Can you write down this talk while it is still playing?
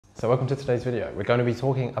So welcome to today's video. We're going to be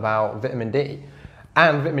talking about vitamin D,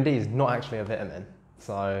 and vitamin D is not actually a vitamin.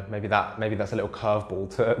 So maybe that's a little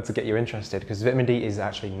curveball to get you interested, because vitamin D is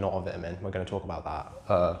actually not a vitamin. We're going to talk about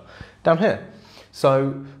that down here.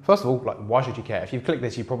 So first of all, like, why should you care? If you've clicked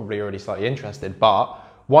this, you're probably already slightly interested, but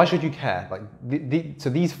why should you care? Like,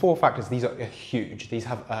 so these four factors, these are huge. These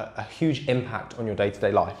have a huge impact on your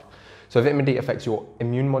day-to-day life. So vitamin D affects your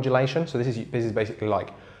immune modulation. So this is basically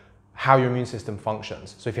like how your immune system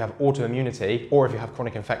functions. So if you have autoimmunity or if you have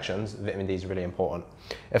chronic infections, vitamin D is really important.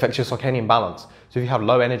 It affects your circadian balance. So if you have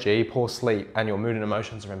low energy, poor sleep, and your mood and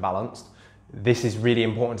emotions are imbalanced, this is really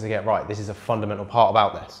important to get right. This is a fundamental part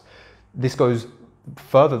about this. This goes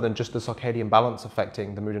further than just the circadian balance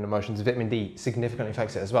affecting the mood and emotions. Vitamin D significantly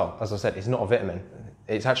affects it as well. As I said, it's not a vitamin.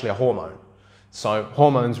 It's actually a hormone. So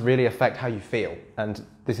hormones really affect how you feel, and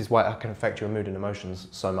this is why it can affect your mood and emotions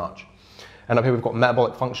so much. And up here we've got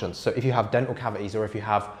metabolic functions. So if you have dental cavities, or if you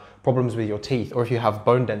have problems with your teeth, or if you have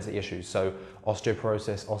bone density issues, so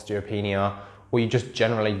osteoporosis, osteopenia, or you just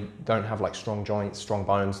generally don't have like strong joints, strong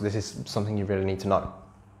bones, this is something you really need to know.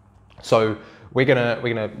 So we're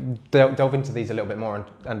gonna delve into these a little bit more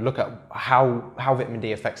and look at how vitamin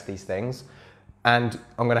D affects these things. And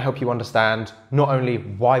I'm gonna help you understand not only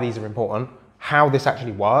why these are important, how this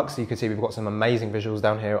actually works. So you can see we've got some amazing visuals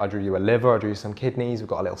down here. I drew you a liver, I drew you some kidneys, we've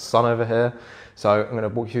got a little sun over here. So I'm going to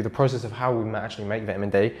walk you through the process of how we actually make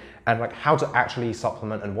vitamin D, and like how to actually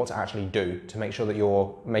supplement and what to actually do to make sure that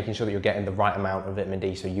you're getting the right amount of vitamin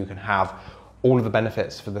D so you can have all of the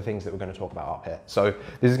benefits for the things that we're going to talk about up here. So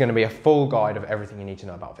this is going to be a full guide of everything you need to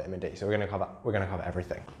know about vitamin D. So we're going to cover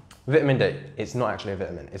everything. Vitamin D, it's not actually a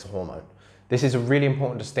vitamin, it's a hormone. This is a really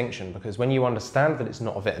important distinction, because when you understand that it's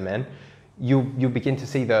not a vitamin, you'll begin to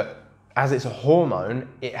see that as it's a hormone,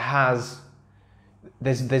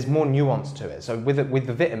 there's more nuance to it. So with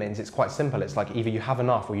the vitamins, it's quite simple. It's like either you have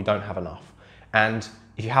enough or you don't have enough. And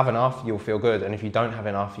if you have enough, you'll feel good. And if you don't have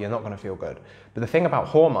enough, you're not going to feel good. But the thing about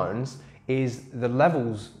hormones is the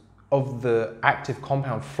levels of the active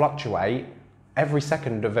compound fluctuate every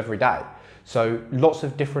second of every day. So lots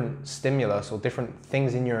of different stimulus or different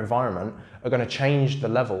things in your environment are going to change the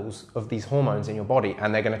levels of these hormones in your body,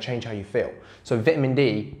 and they're going to change how you feel. So vitamin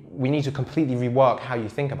D, we need to completely rework how you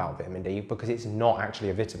think about vitamin D, because it's not actually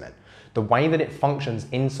a vitamin. The way that it functions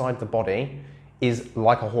inside the body is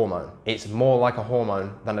like a hormone. It's more like a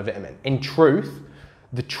hormone than a vitamin. In truth,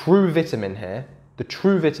 the true vitamin here,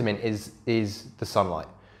 is the sunlight.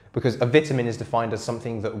 Because a vitamin is defined as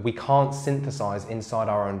something that we can't synthesize inside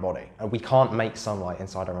our own body, and we can't make sunlight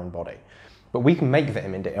inside our own body. But we can make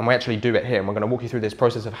vitamin D, and we actually do it here, and we're going to walk you through this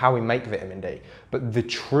process of how we make vitamin D. But the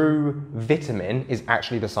true vitamin is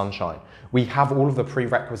actually the sunshine. We have all of the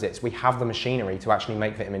prerequisites, we have the machinery to actually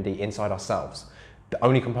make vitamin D inside ourselves. The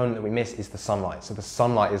only component that we miss is the sunlight. So the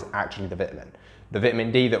sunlight is actually the vitamin. The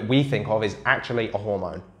vitamin D that we think of is actually a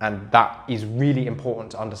hormone, and that is really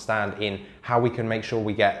important to understand in how we can make sure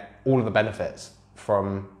we get all of the benefits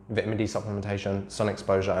from vitamin D supplementation, sun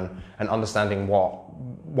exposure, and understanding what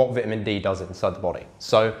vitamin D does inside the body.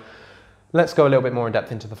 So let's go a little bit more in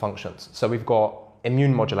depth into the functions. So we've got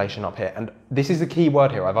immune modulation up here, and this is the key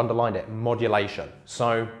word here, I've underlined it, modulation.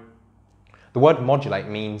 So the word modulate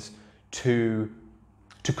means to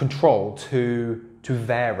control, to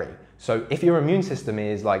vary. So if your immune system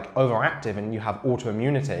is like overactive and you have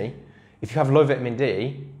autoimmunity, if you have low vitamin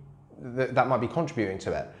D, that might be contributing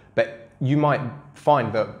to it. But you might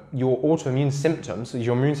find that your autoimmune symptoms, so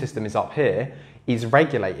your immune system is up here, is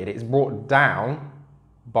regulated, it's brought down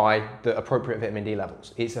by the appropriate vitamin D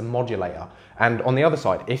levels. It's a modulator. And on the other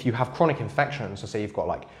side, if you have chronic infections, so say you've got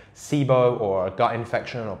like SIBO or a gut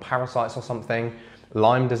infection or parasites or something,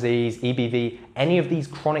 Lyme disease, EBV, any of these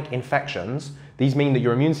chronic infections, these mean that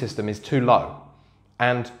your immune system is too low.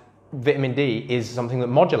 And vitamin D is something that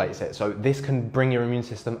modulates it. So this can bring your immune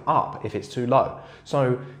system up if it's too low.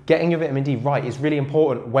 So getting your vitamin D right is really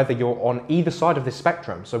important, whether you're on either side of this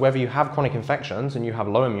spectrum. So whether you have chronic infections and you have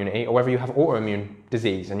low immunity, or whether you have autoimmune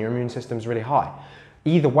disease and your immune system is really high.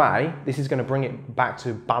 Either way, this is going to bring it back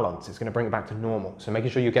to balance. It's going to bring it back to normal. So making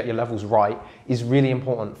sure you get your levels right is really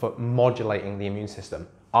important for modulating the immune system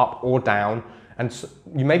up or down. And so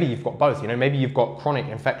maybe you've got both, maybe you've got chronic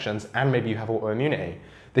infections and maybe you have autoimmunity.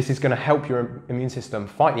 This is going to help your immune system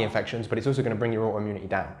fight the infections, but it's also going to bring your autoimmunity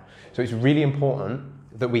down. So it's really important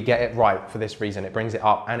that we get it right for this reason. It brings it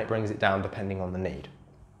up and it brings it down depending on the need.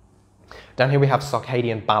 Down here we have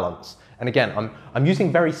circadian balance. And again, I'm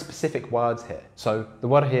using very specific words here. So the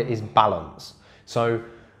word here is balance. So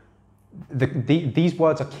these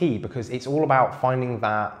words are key because it's all about finding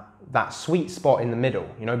that sweet spot in the middle.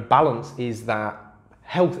 Balance is that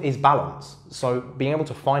health is balance. So being able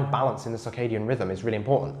to find balance in the circadian rhythm is really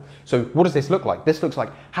important. So what does this look like? This looks like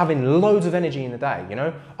having loads of energy in the day, you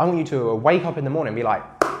know? I want you to wake up in the morning and be like,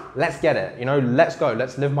 let's get it, you know, let's go,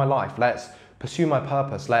 let's live my life, let's pursue my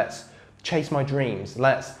purpose, let's chase my dreams,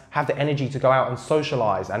 let's have the energy to go out and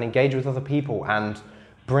socialize and engage with other people and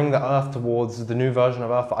bring the earth towards the new version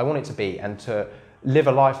of earth that I want it to be, and to live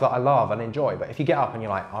a life that I love and enjoy. But if you get up and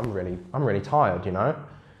you're like, I'm really tired, you know,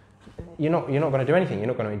 you're not going to do anything. You're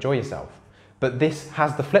not going to enjoy yourself. But this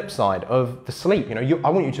has the flip side of the sleep. You know, I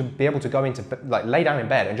want you to be able to go into, like, lay down in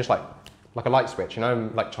bed and just like a light switch, you know,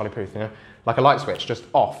 like Charlie Puth, you know, like a light switch, just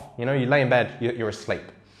off. You know, you lay in bed, you're asleep.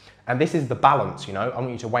 And this is the balance, you know. I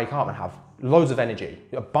want you to wake up and have loads of energy,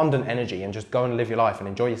 abundant energy, and just go and live your life and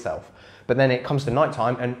enjoy yourself. But then it comes to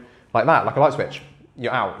nighttime and like that, like a light switch,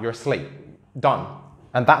 you're out, you're asleep, done.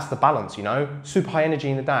 And that's the balance, you know. Super high energy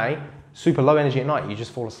in the day, super low energy at night, you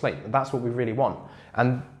just fall asleep. That's what we really want.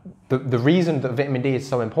 And the reason that vitamin D is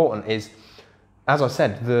so important is, as I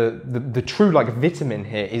said, the true like vitamin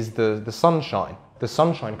here is the sunshine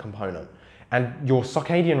component. And your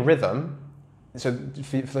circadian rhythm, so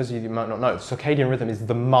for those of you who might not know, circadian rhythm is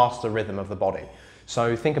the master rhythm of the body.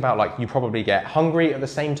 So think about, like, you probably get hungry at the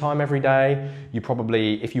same time every day. You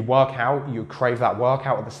probably, if you work out, you crave that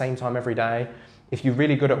workout at the same time every day. If you're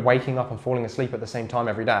really good at waking up and falling asleep at the same time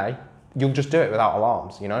every day, you'll just do it without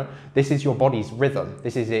alarms, you know? This is your body's rhythm.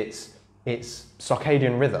 This is its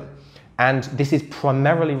circadian rhythm. And this is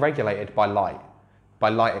primarily regulated by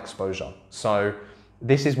light exposure. So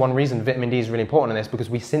this is one reason vitamin D is really important in this, because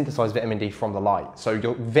we synthesize vitamin D from the light. So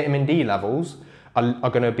your vitamin D levels are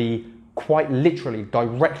going to be quite literally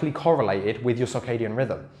directly correlated with your circadian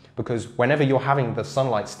rhythm, because whenever you're having the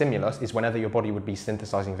sunlight stimulus is whenever your body would be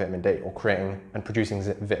synthesizing vitamin D or creating and producing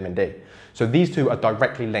vitamin D. So these two are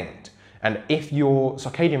directly linked. And if your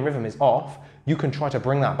circadian rhythm is off, you can try to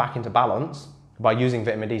bring that back into balance by using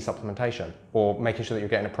vitamin D supplementation or making sure that you're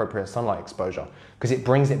getting appropriate sunlight exposure, because it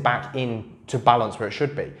brings it back into balance where it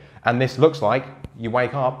should be. And this looks like you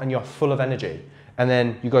wake up and you're full of energy, and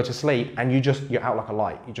then you go to sleep and you're out like a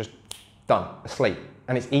light. You just done, asleep.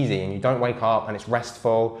 And it's easy, and you don't wake up, and it's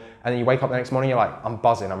restful. And then you wake up the next morning, you're like, I'm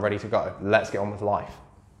buzzing, I'm ready to go. Let's get on with life.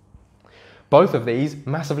 Both of these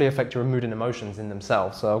massively affect your mood and emotions in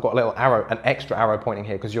themselves. So I've got a little arrow, an extra arrow pointing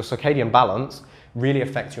here, because your circadian balance really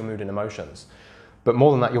affects your mood and emotions. But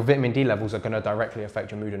more than that, your vitamin D levels are going to directly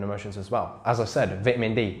affect your mood and emotions as well. As I said,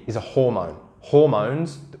 vitamin D is a hormone.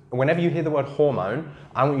 Hormones, whenever you hear the word hormone,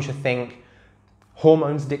 I want you to think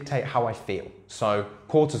hormones dictate how I feel. So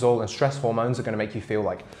cortisol and stress hormones are going to make you feel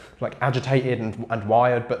like agitated and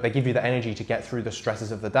wired, but they give you the energy to get through the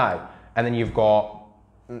stresses of the day. And then you've got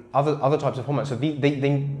other types of hormones. So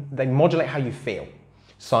they modulate how you feel.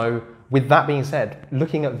 So with that being said,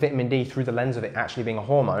 looking at vitamin D through the lens of it actually being a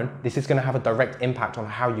hormone, this is going to have a direct impact on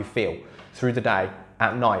how you feel through the day,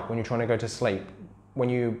 at night, when you're trying to go to sleep, when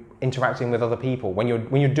you're interacting with other people, when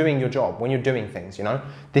you're doing your job, when you're doing things, you know,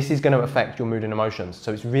 this is going to affect your mood and emotions.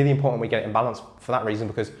 So it's really important we get it in balance for that reason,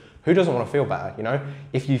 because who doesn't want to feel better, you know?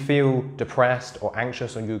 If you feel depressed or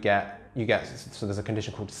anxious, or you get, so there's a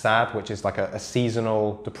condition called SAD, which is like a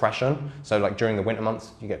seasonal depression. So like during the winter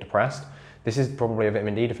months, you get depressed. This is probably a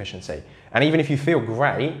vitamin D deficiency. And even if you feel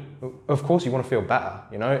great, of course you want to feel better,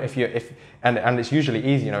 you know, and it's usually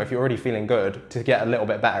easy, you know, if you're already feeling good, to get a little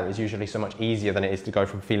bit better is usually so much easier than it is to go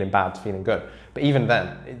from feeling bad to feeling good. But even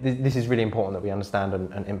then, this is really important that we understand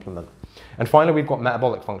and implement. And finally, we've got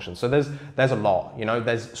metabolic function. So there's a lot, you know,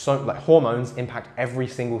 there's so, like, hormones impact every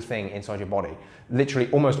single thing inside your body.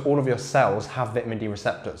 Literally almost all of your cells have vitamin D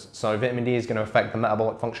receptors. So vitamin D is going to affect the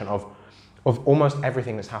metabolic function of almost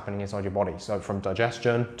everything that's happening inside your body. So from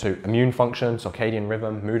digestion to immune function, circadian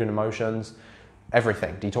rhythm, mood and emotions,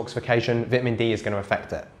 everything. Detoxification, vitamin D is going to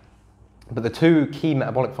affect it. But the two key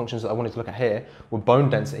metabolic functions that I wanted to look at here were bone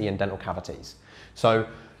density and dental cavities. So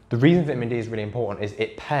the reason vitamin D is really important is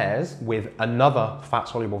it pairs with another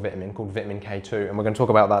fat-soluble vitamin called vitamin K2, and we're going to talk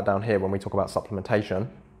about that down here when we talk about supplementation.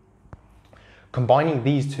 Combining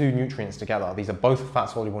these two nutrients together, these are both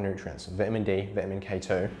fat-soluble nutrients, vitamin D, vitamin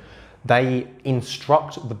K2, they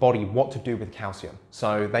instruct the body what to do with calcium.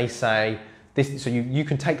 So they say, so you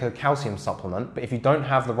can take a calcium supplement, but if you don't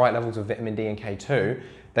have the right levels of vitamin D and K2,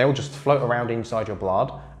 they'll just float around inside your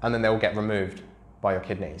blood, and then they'll get removed by your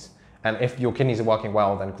kidneys. And if your kidneys are working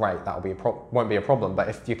well, then great, that won't be a problem. But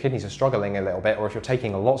if your kidneys are struggling a little bit, or if you're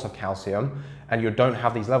taking lots of calcium and you don't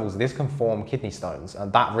have these levels, this can form kidney stones,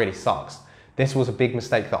 and that really sucks. This was a big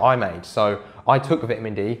mistake that I made. So I took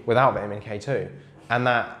vitamin D without vitamin K2, and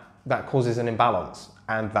that causes an imbalance.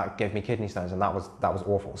 and that gave me kidney stones, and that was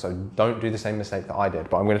awful. So don't do the same mistake that I did.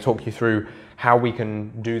 But I'm going to talk you through how we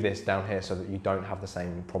can do this down here so that you don't have the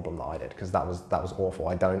same problem that I did, because that was awful.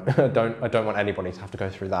 I don't want anybody to have to go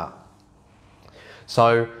through that.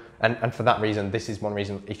 So and for that reason, this is one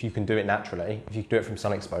reason, if you can do it naturally, if you do it from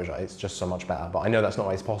sun exposure, it's just so much better. But I know that's not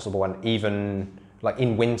always possible, and even like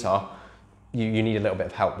in winter, you need a little bit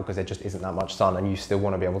of help because there just isn't that much sun, and you still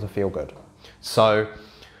want to be able to feel good. So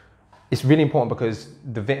it's really important because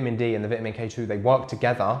the vitamin D and the vitamin K2, they work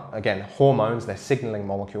together. Again, hormones, they're signaling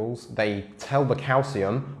molecules. They tell the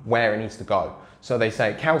calcium where it needs to go. So they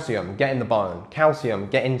say, calcium, get in the bone. Calcium,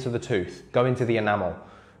 get into the tooth. Go into the enamel.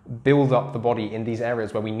 Build up the body in these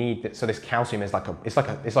areas where we need it. So this calcium is like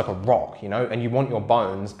a rock, you know, and you want your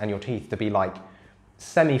bones and your teeth to be like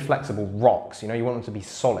semi-flexible rocks, you know, you want them to be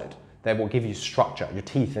solid. They will give you structure. Your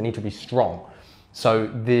teeth, they need to be strong. So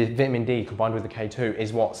the vitamin D combined with the K2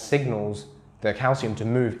 is what signals the calcium to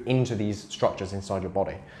move into these structures inside your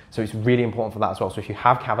body. So it's really important for that as well. So if you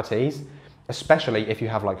have cavities, especially if you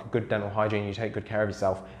have like good dental hygiene, you take good care of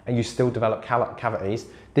yourself, and you still develop cavities,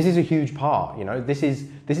 this is a huge part, you know. This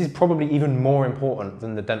is probably even more important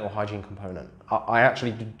than the dental hygiene component. I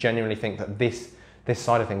actually genuinely think that this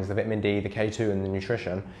side of things, the vitamin D, the K2 and the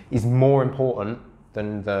nutrition, is more important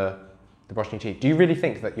than the brushing your teeth. Do you really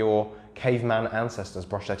think that your caveman ancestors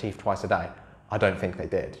brushed their teeth twice a day? I don't think they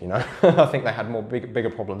did, you know. I think they had more bigger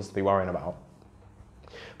problems to be worrying about.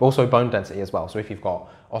 But also bone density as well. So if you've got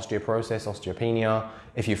osteoporosis, osteopenia,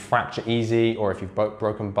 if you fracture easy, or if you've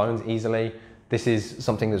broken bones easily, this is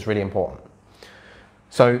something that's really important.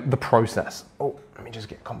 So the process. Oh, let me just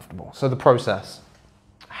get comfortable. So the process.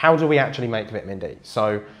 How do we actually make vitamin D?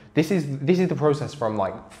 So this is the process from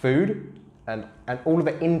like food and all of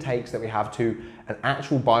the intakes that we have to an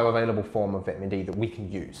actual bioavailable form of vitamin D that we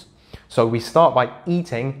can use. So we start by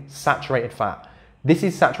eating saturated fat. This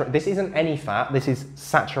isn't any fat, this is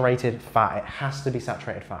saturated fat. It has to be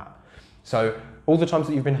saturated fat. So all the times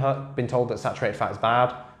that you've been told that saturated fat is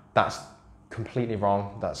bad, that's completely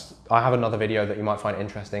wrong. I have another video that you might find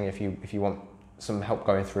interesting if you want some help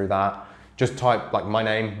going through that. Just type like my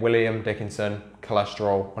name, William Dickinson,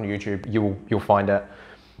 cholesterol on YouTube, you'll find it.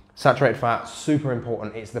 Saturated fat, super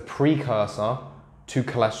important. It's the precursor to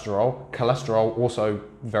cholesterol. Cholesterol, also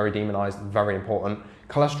very demonized, very important.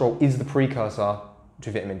 Cholesterol is the precursor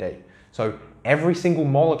to vitamin D. So every single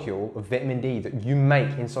molecule of vitamin D that you make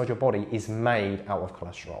inside your body is made out of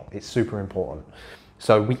cholesterol. It's super important.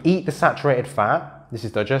 So we eat the saturated fat. This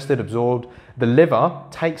is digested, absorbed. The liver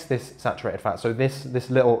takes this saturated fat. So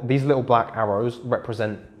these little black arrows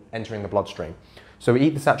represent entering the bloodstream. So we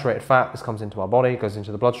eat the saturated fat, this comes into our body, goes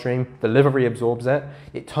into the bloodstream, the liver reabsorbs it,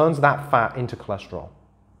 it turns that fat into cholesterol.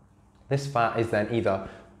 This fat is then either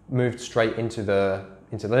moved straight into the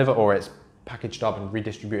liver, or it's packaged up and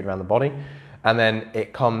redistributed around the body, and then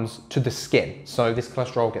it comes to the skin. So this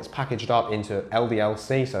cholesterol gets packaged up into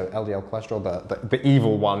LDL-C, so LDL cholesterol, the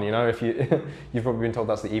evil one, you know, if you've probably been told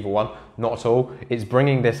that's the evil one, not at all. It's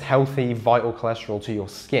bringing this healthy, vital cholesterol to your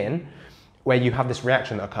skin, where you have this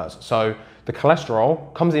reaction that occurs. So the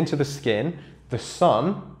cholesterol comes into the skin, the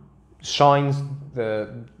sun shines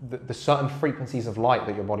the certain frequencies of light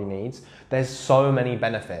that your body needs. There's so many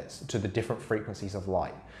benefits to the different frequencies of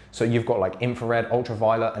light. So you've got like infrared,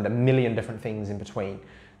 ultraviolet, and a million different things in between.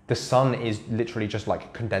 The sun is literally just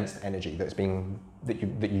like condensed energy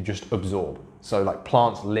that you just absorb. So like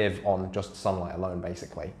plants live on just sunlight alone,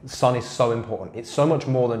 basically. The sun is so important. It's so much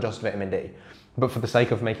more than just vitamin D. But for the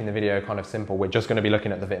sake of making the video kind of simple, we're just going to be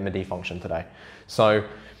looking at the vitamin D function today. So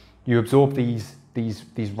you absorb these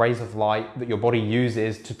rays of light that your body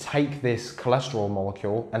uses to take this cholesterol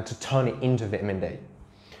molecule and to turn it into vitamin D.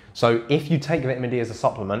 So if you take vitamin D as a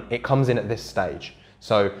supplement, it comes in at this stage.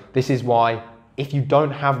 So this is why if you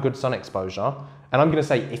don't have good sun exposure, and I'm going to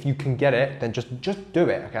say if you can get it, then just do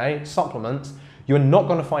it, okay? Supplements, you're not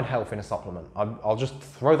going to find health in a supplement. I'll just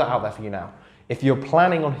throw that out there for you now. If you're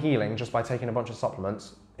planning on healing just by taking a bunch of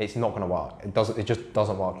supplements, it's not going to work. It just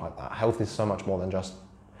doesn't work like that. Health is so much more than just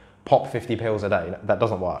pop 50 pills a day. That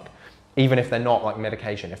doesn't work. Even if they're not like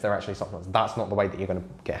medication, if they're actually supplements, that's not the way that you're going to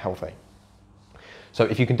get healthy. So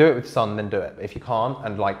if you can do it with sun, then do it. If you can't,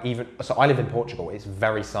 and so I live in Portugal, it's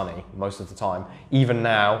very sunny most of the time. Even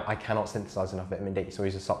now, I cannot synthesize enough vitamin D, so I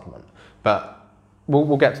use a supplement. But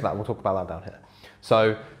we'll get to that, we'll talk about that down here.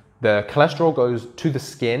 So the cholesterol goes to the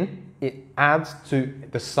skin, it adds to,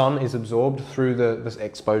 the sun is absorbed through this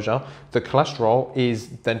exposure, the cholesterol is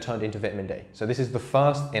then turned into vitamin D. So this is the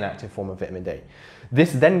first inactive form of vitamin D.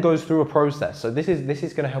 This then goes through a process. So this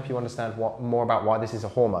is going to help you understand more about why this is a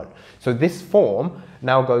hormone. So this form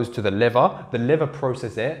now goes to the liver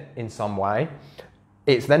processes it in some way,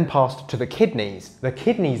 it's then passed to the kidneys. The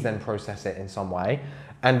kidneys then process it in some way,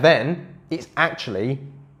 and then it's actually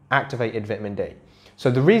activated vitamin D. So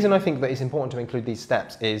the reason I think that it's important to include these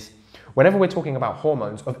steps is whenever we're talking about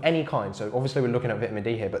hormones of any kind, so obviously we're looking at vitamin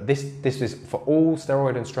D here, but this is for all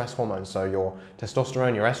steroid and stress hormones, so your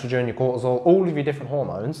testosterone, your estrogen, your cortisol, all of your different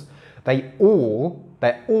hormones, they're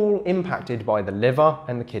all impacted by the liver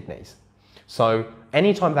and the kidneys. So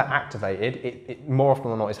anytime they're activated, it more often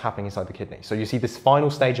than not is happening inside the kidney. So you see this final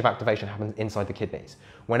stage of activation happens inside the kidneys.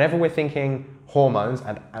 Whenever we're thinking hormones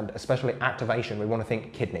and especially activation, we want to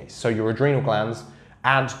think kidneys. So your adrenal glands,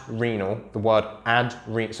 adrenal, the word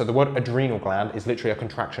adrenal. So the word adrenal gland is literally a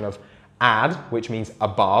contraction of ad, which means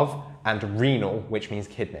above, and renal, which means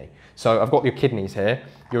kidney. So I've got your kidneys here.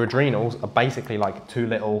 Your adrenals are basically like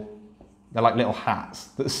they're like little hats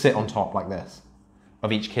that sit on top like this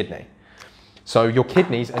of each kidney. So your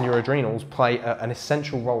kidneys and your adrenals play an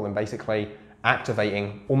essential role in basically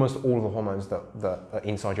activating almost all of the hormones that are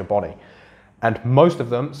inside your body. And most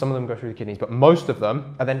of them, some of them go through the kidneys, but most of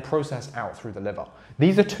them are then processed out through the liver.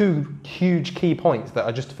 These are two huge key points that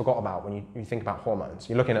I just forgot about when you think about hormones.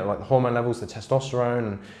 You're looking at like the hormone levels, the testosterone,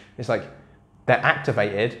 and it's like they're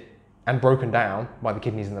activated and broken down by the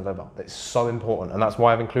kidneys and the liver. That's so important, and that's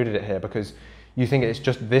why I've included it here, because you think it's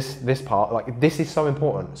just this part, like this is so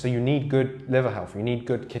important. So you need good liver health, you need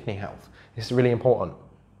good kidney health. This is really important.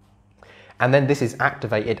 And then this is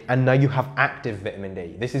activated, and now you have active vitamin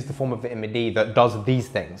D. This is the form of vitamin D that does these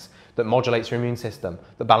things, that modulates your immune system,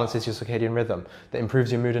 that balances your circadian rhythm, that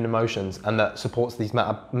improves your mood and emotions, and that supports these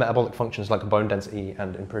metabolic functions like bone density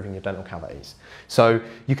and improving your dental cavities. So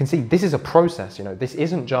you can see this is a process, you know, this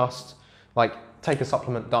isn't just like take a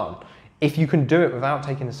supplement, done. If you can do it without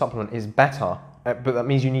taking the supplement, is better, but that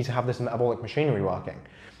means you need to have this metabolic machinery working.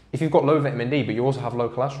 If you've got low vitamin D, but you also have low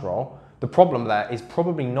cholesterol, the problem there is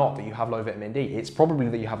probably not that you have low vitamin D, it's probably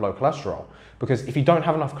that you have low cholesterol. Because if you don't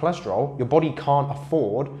have enough cholesterol, your body can't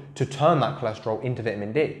afford to turn that cholesterol into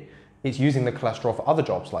vitamin D. It's using the cholesterol for other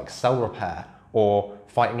jobs like cell repair, or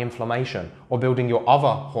fighting inflammation, or building your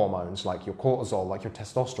other hormones like your cortisol, like your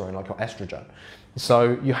testosterone, like your estrogen.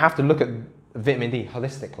 So you have to look at vitamin D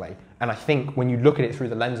holistically. And I think when you look at it through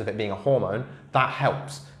the lens of it being a hormone, that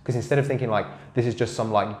helps. Because instead of thinking like, this is just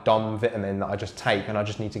some like dumb vitamin that I just take and I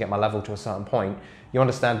just need to get my level to a certain point, you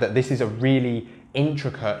understand that this is a really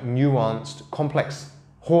intricate, nuanced, complex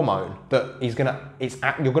hormone that is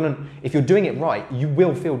if you're doing it right, you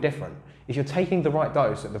will feel different. If you're taking the right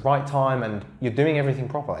dose at the right time and you're doing everything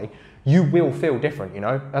properly, you will feel different, you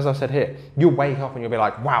know? As I said here, you'll wake up and you'll be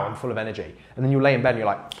like, wow, I'm full of energy. And then you'll lay in bed and you're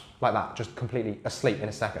like that, just completely asleep in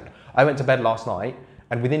a second. I went to bed last night,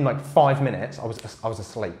 and within like 5 minutes, I was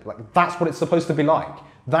asleep. Like that's what it's supposed to be like.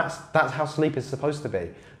 That's how sleep is supposed to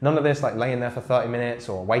be. None of this like laying there for 30 minutes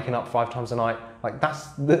or waking up 5 times a night. Like that's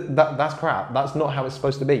crap. That's not how it's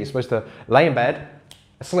supposed to be. You're supposed to lay in bed,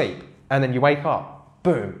 asleep, and then you wake up,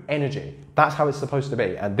 boom, energy. That's how it's supposed to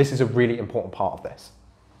be. And this is a really important part of this.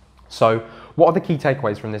 So what are the key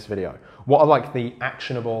takeaways from this video? What are like the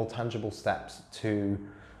actionable, tangible steps to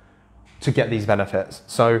get these benefits?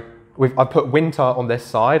 So I've put winter on this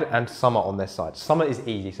side and summer on this side. Summer is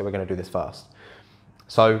easy, so we're going to do this first.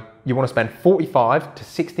 So you want to spend 45 to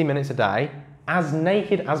 60 minutes a day as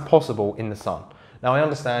naked as possible in the sun. Now I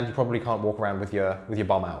understand you probably can't walk around with your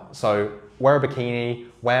bum out. So wear a bikini,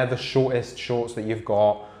 wear the shortest shorts that you've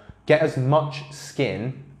got, get as much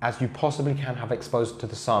skin as you possibly can have exposed to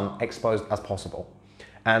the sun, exposed as possible.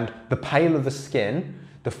 And the paler the skin,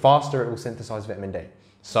 the faster it will synthesize vitamin D.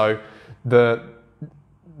 So the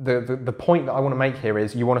point that I want to make here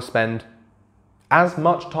is you want to spend as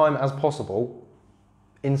much time as possible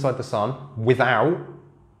inside the sun without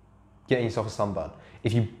getting yourself a sunburn.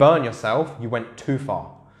 If you burn yourself, you went too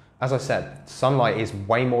far. As I said, sunlight is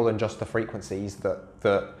way more than just the frequencies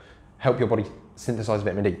that help your body synthesize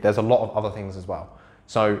vitamin D. There's a lot of other things as well.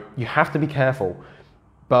 So you have to be careful.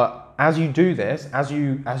 But as you do this, as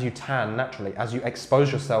you tan naturally, as you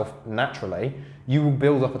expose yourself naturally, you will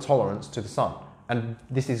build up a tolerance to the sun. And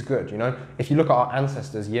this is good, you know? If you look at our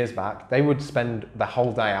ancestors years back, they would spend the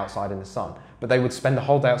whole day outside in the sun, but they would spend the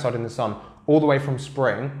whole day outside in the sun all the way from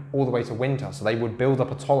spring, all the way to winter. So they would build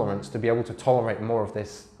up a tolerance to be able to tolerate more of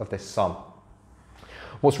this sun.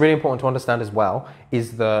 What's really important to understand as well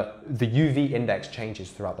is the UV index changes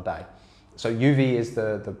throughout the day. So UV is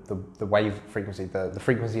the wave frequency, the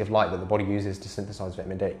frequency of light that the body uses to synthesize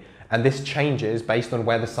vitamin D. And this changes based on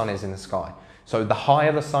where the sun is in the sky. So the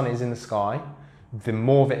higher the sun is in the sky, the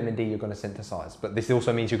more vitamin D you're going to synthesize. But this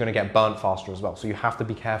also means you're going to get burnt faster as well. So you have to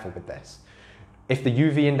be careful with this. If the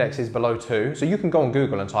UV index is below 2, so you can go on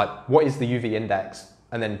Google and type, what is the UV index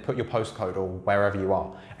and then put your postcode or wherever you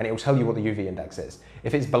are, and it will tell you what the UV index is.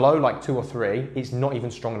 If it's below like 2 or 3, it's not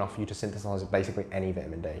even strong enough for you to synthesize basically any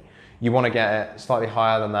vitamin D. You want to get it slightly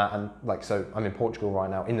higher than that, and like, so I'm in Portugal right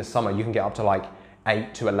now. In the summer, you can get up to like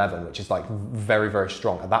 8 to 11, which is like very, very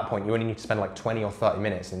strong. At that point, you only need to spend like 20 or 30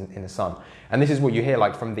 minutes in the sun. And this is what you hear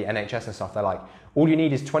like from the NHS and stuff. They're like, all you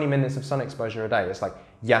need is 20 minutes of sun exposure a day. It's like,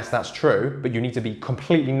 yes, that's true, but you need to be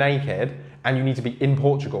completely naked and you need to be in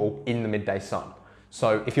Portugal in the midday sun.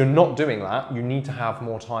 So if you're not doing that, you need to have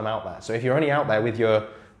more time out there. So if you're only out there with your,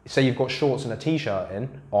 say you've got shorts and a t-shirt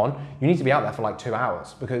on, you need to be out there for like 2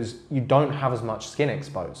 hours because you don't have as much skin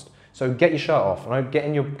exposed. So get your shirt off, get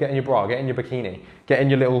in your bra, get in your bikini, get in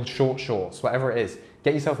your little short shorts, whatever it is.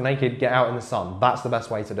 Get yourself naked, get out in the sun. That's the best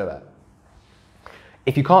way to do it.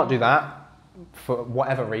 If you can't do that, for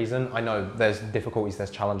whatever reason, I know there's difficulties,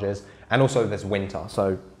 there's challenges, and also there's winter.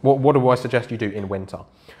 So what do I suggest you do in winter?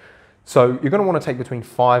 So you're going to want to take between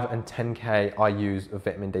 5 and 10k IUs of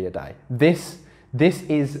vitamin D a day. This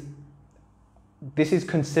is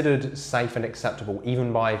considered safe and acceptable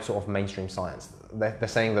even by sort of mainstream science. They're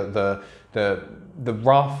saying that the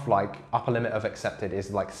rough like upper limit of accepted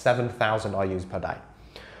is like 7,000 IUs per day.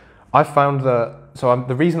 I found that,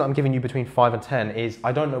 the reason I'm giving you between 5 and 10 is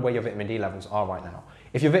I don't know where your vitamin D levels are right now.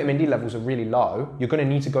 If your vitamin D levels are really low, you're going to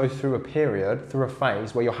need to go through a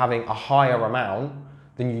phase where you're having a higher amount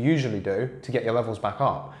than you usually do to get your levels back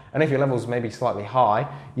up. And if your levels may be slightly high,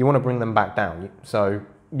 you want to bring them back down. So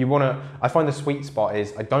you want to, I find the sweet spot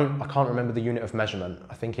is, I can't remember the unit of measurement.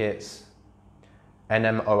 I think it's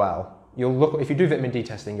NMOL. You'll look, if you do vitamin D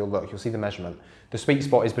testing, you'll see the measurement. The sweet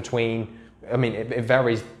spot is between, I mean, it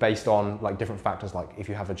varies based on like different factors, like if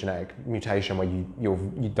you have a genetic mutation where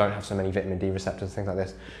you don't have so many vitamin D receptors, things like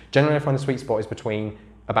this. Generally, I find the sweet spot is between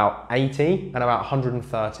about 80 and about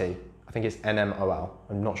 130. I think it's NMOL.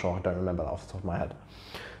 I'm not sure, I don't remember that off the top of my head.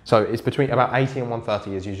 So it's between about 80 and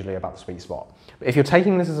 130 is usually about the sweet spot. But if you're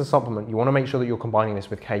taking this as a supplement, you want to make sure that you're combining this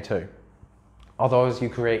with K2. Otherwise, you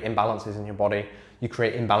create imbalances in your body. You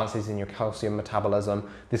create imbalances in your calcium metabolism.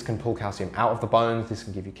 This can pull calcium out of the bones. This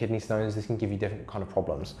can give you kidney stones. This can give you different kind of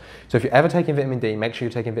problems. So if you're ever taking vitamin D, make sure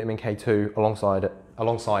you're taking vitamin K2 alongside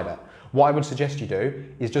it. What I would suggest you do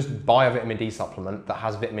is just buy a vitamin D supplement that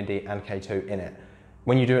has vitamin D and K2 in it.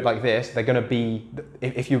 When you do it like this, they're going to be,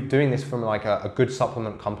 if you're doing this from like a good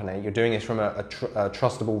supplement company, you're doing this from a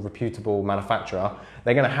trustable, reputable manufacturer,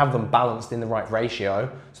 they're going to have them balanced in the right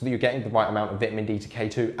ratio so that you're getting the right amount of vitamin D to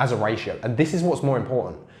K2 as a ratio. And this is what's more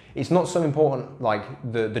important. It's not so important like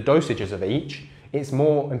the dosages of each, it's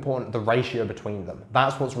more important the ratio between them.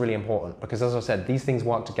 That's what's really important because, as I said, these things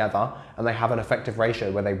work together and they have an effective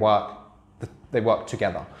ratio where they work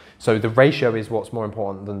together. So the ratio is what's more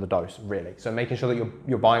important than the dose, really. So making sure that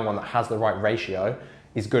you're buying one that has the right ratio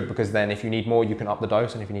is good because then if you need more, you can up the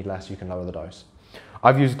dose, and if you need less, you can lower the dose.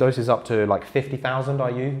 I've used doses up to like 50,000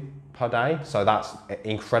 IU per day, so that's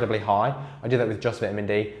incredibly high. I do that with just vitamin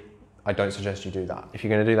D. I don't suggest you do that. If you're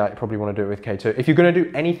going to do that, you probably want to do it with K2. If you're going to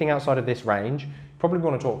do anything outside of this range, you probably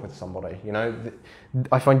want to talk with somebody. You know,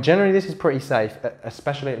 I find generally this is pretty safe,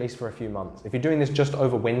 especially at least for a few months. If you're doing this just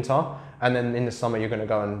over winter and then in the summer you're going to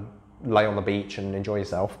go and lay on the beach and enjoy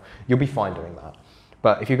yourself, you'll be fine doing that.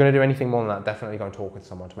 But if you're going to do anything more than that, definitely go and talk with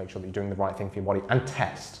someone to make sure that you're doing the right thing for your body and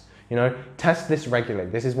test. You know, test this regularly.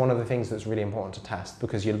 This is one of the things that's really important to test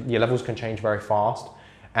because your levels can change very fast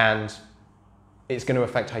and it's going to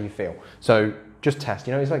affect how you feel. So just test.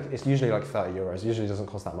 You know, it's usually like 30 euros. It usually doesn't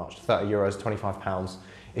cost that much. 30 euros, 25 pounds.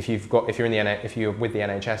 If you're with the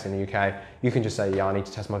NHS in the UK, you can just say, yeah, I need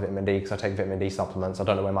to test my vitamin D because I take vitamin D supplements. I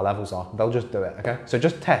don't know where my levels are. They'll just do it. Okay. So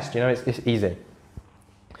just test. You know, it's easy.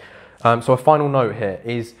 So a final note here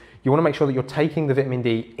is you want to make sure that you're taking the vitamin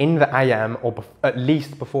D in the AM or at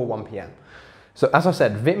least before 1 p.m. So as I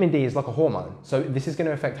said, vitamin D is like a hormone. So this is going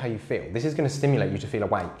to affect how you feel. This is going to stimulate you to feel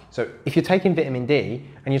awake. So if you're taking vitamin D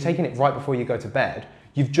and you're taking it right before you go to bed,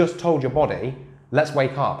 you've just told your body, let's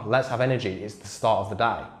wake up, let's have energy. It's the start of the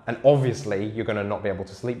day. And obviously you're going to not be able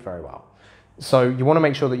to sleep very well. So you want to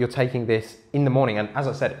make sure that you're taking this in the morning. And as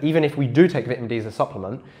I said, even if we do take vitamin D as a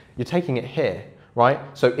supplement, you're taking it here. Right?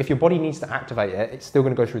 So if your body needs to activate it, it's still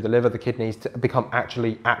going to go through the liver, the kidneys to become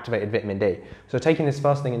actually activated vitamin D. So taking this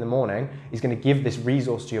first thing in the morning is going to give this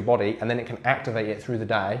resource to your body and then it can activate it through the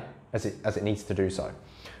day as it needs to do so.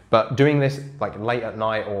 But doing this like late at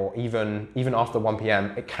night or even after 1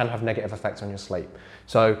 p.m, it can have negative effects on your sleep.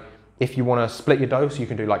 So if you want to split your dose, you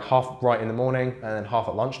can do like half right in the morning and then half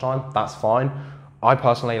at lunchtime. That's fine. I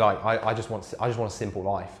personally I just want a simple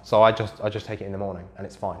life, so I just take it in the morning and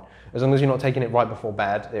it's fine. As long as you're not taking it right before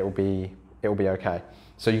bed, it'll be it will be okay.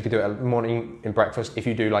 So you could do it at morning in breakfast. If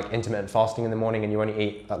you do like intermittent fasting in the morning and you only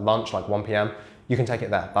eat at lunch, like 1 p.m, you can take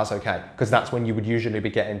it there, that's okay. Because that's when you would usually be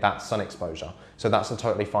getting that sun exposure. So that's a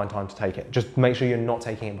totally fine time to take it. Just make sure you're not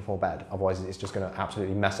taking it before bed. Otherwise it's just gonna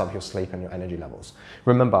absolutely mess up your sleep and your energy levels.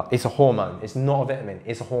 Remember, it's a hormone. It's not a vitamin,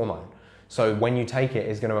 it's a hormone. So when you take it,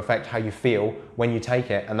 it's gonna affect how you feel when you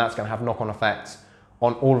take it, and that's gonna have knock-on effects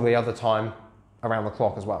on all of the other time around the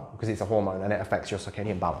clock as well, because it's a hormone and it affects your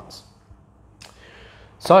circadian balance.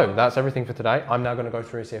 So that's everything for today. I'm now going to go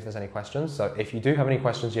through and see if there's any questions. So if you do have any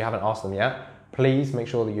questions you haven't asked them yet, please make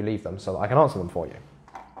sure that you leave them so that I can answer them for you.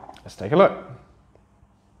 Let's take a look.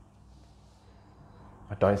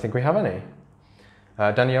 I don't think we have any.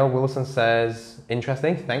 Danielle Wilson says,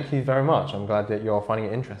 interesting. Thank you very much. I'm glad that you're finding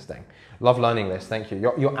it interesting. Love learning this. Thank you.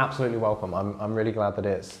 You're absolutely welcome. I'm really glad that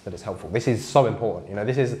it's helpful. This is so important. You know,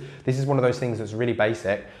 this is one of those things that's really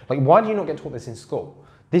basic. Like, why do you not get taught this in school?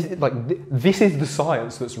 This is the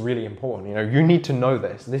science that's really important. You know, you need to know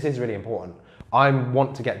this. This is really important. I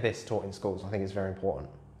want to get this taught in schools. I think it's very important.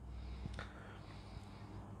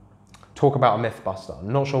 Talk about a myth buster.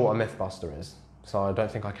 I'm not sure what a myth buster is, so I don't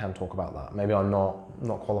think I can talk about that. Maybe I'm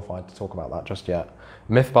not qualified to talk about that just yet.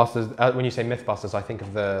 Mythbusters. When you say Mythbusters, I think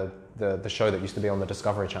of the show that used to be on the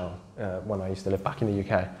Discovery Channel when I used to live back in the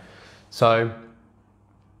UK. So.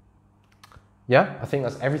 Yeah, I think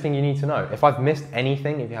that's everything you need to know. If I've missed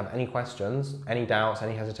anything, if you have any questions, any doubts,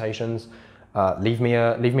 any hesitations, leave me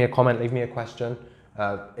a comment, leave me a question.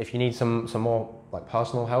 If you need some more like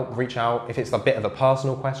personal help, reach out. If it's a bit of a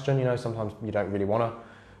personal question, you know, sometimes you don't really want to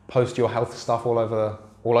post your health stuff all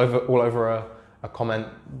over a comment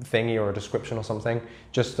thingy or a description or something.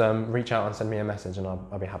 Just reach out and send me a message, and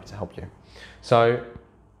I'll be happy to help you. So,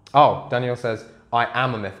 Daniel says, I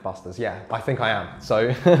am a Mythbusters. Yeah, I think I am.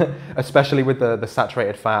 So especially with the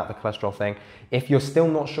saturated fat, the cholesterol thing, if you're still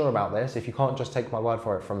not sure about this, if you can't just take my word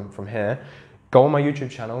for it from here, go on my YouTube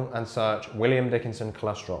channel and search William Dickinson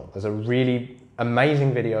cholesterol. There's a really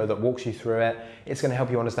amazing video that walks you through it. It's going to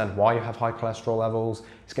help you understand why you have high cholesterol levels.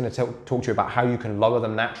 It's going to talk to you about how you can lower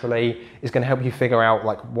them naturally. It's going to help you figure out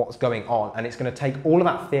like what's going on, and it's going to take all of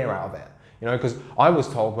that fear out of it. You know, because I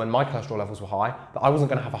was told when my cholesterol levels were high that I wasn't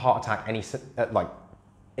going to have a heart attack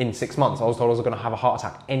in 6 months. I was told I was going to have a heart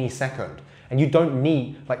attack any second. And you don't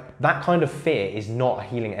need, like, that kind of fear is not a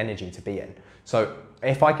healing energy to be in. So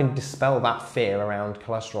if I can dispel that fear around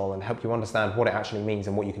cholesterol and help you understand what it actually means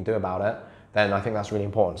and what you can do about it, then I think that's really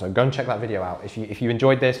important. So go and check that video out. If you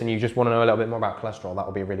enjoyed this and you just want to know a little bit more about cholesterol, that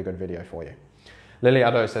will be a really good video for you. Lily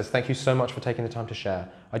Addo says, thank you so much for taking the time to share.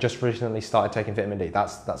 I just recently started taking vitamin D.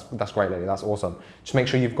 That's great, Lily. That's awesome. Just make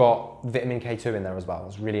sure you've got vitamin K2 in there as well.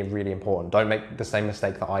 It's really, really important. Don't make the same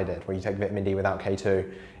mistake that I did, where you take vitamin D without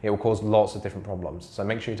K2. It will cause lots of different problems. So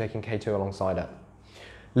make sure you're taking K2 alongside it.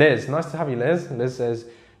 Liz, nice to have you, Liz. Liz says,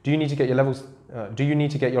 do you need to get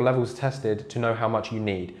your levels tested to know how much you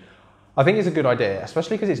need? I think it's a good idea,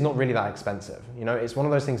 especially because it's not really that expensive. You know, it's one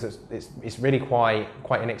of those things that's it's really quite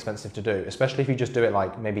inexpensive to do, especially if you just do it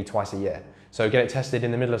like maybe twice a year. So get it tested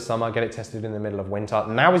in the middle of summer, get it tested in the middle of winter.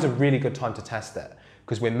 Now is a really good time to test it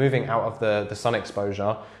because we're moving out of the sun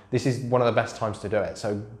exposure. This is one of the best times to do it.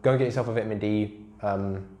 So go and get yourself a vitamin D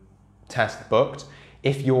test booked.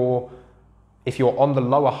 If you're on the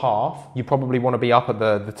lower half, you probably want to be up at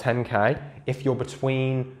the 10K. If you're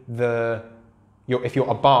between if you're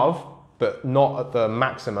above, but not at the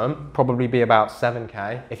maximum, probably be about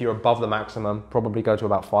 7K. If you're above the maximum, probably go to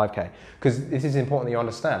about 5K. Because this is important that you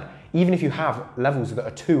understand. Even if you have levels that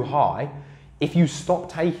are too high, if you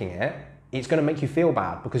stop taking it, it's going to make you feel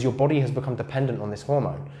bad because your body has become dependent on this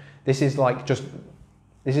hormone. This is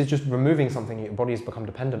just removing something your body has become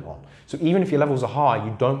dependent on. So even if your levels are high,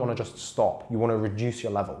 you don't want to just stop. You want to reduce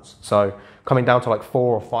your levels. So coming down to like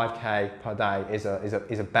 4 or 5K per day is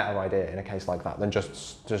a better idea in a case like that than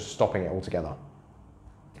just stopping it altogether.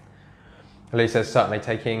 Elise says, certainly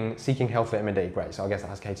seeking health vitamin D. Great, so I guess that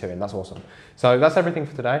has K2 in, that's awesome. So that's everything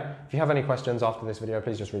for today. If you have any questions after this video,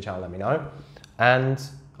 please just reach out and let me know. And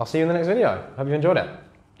I'll see you in the next video. Hope you enjoyed it.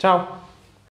 Ciao.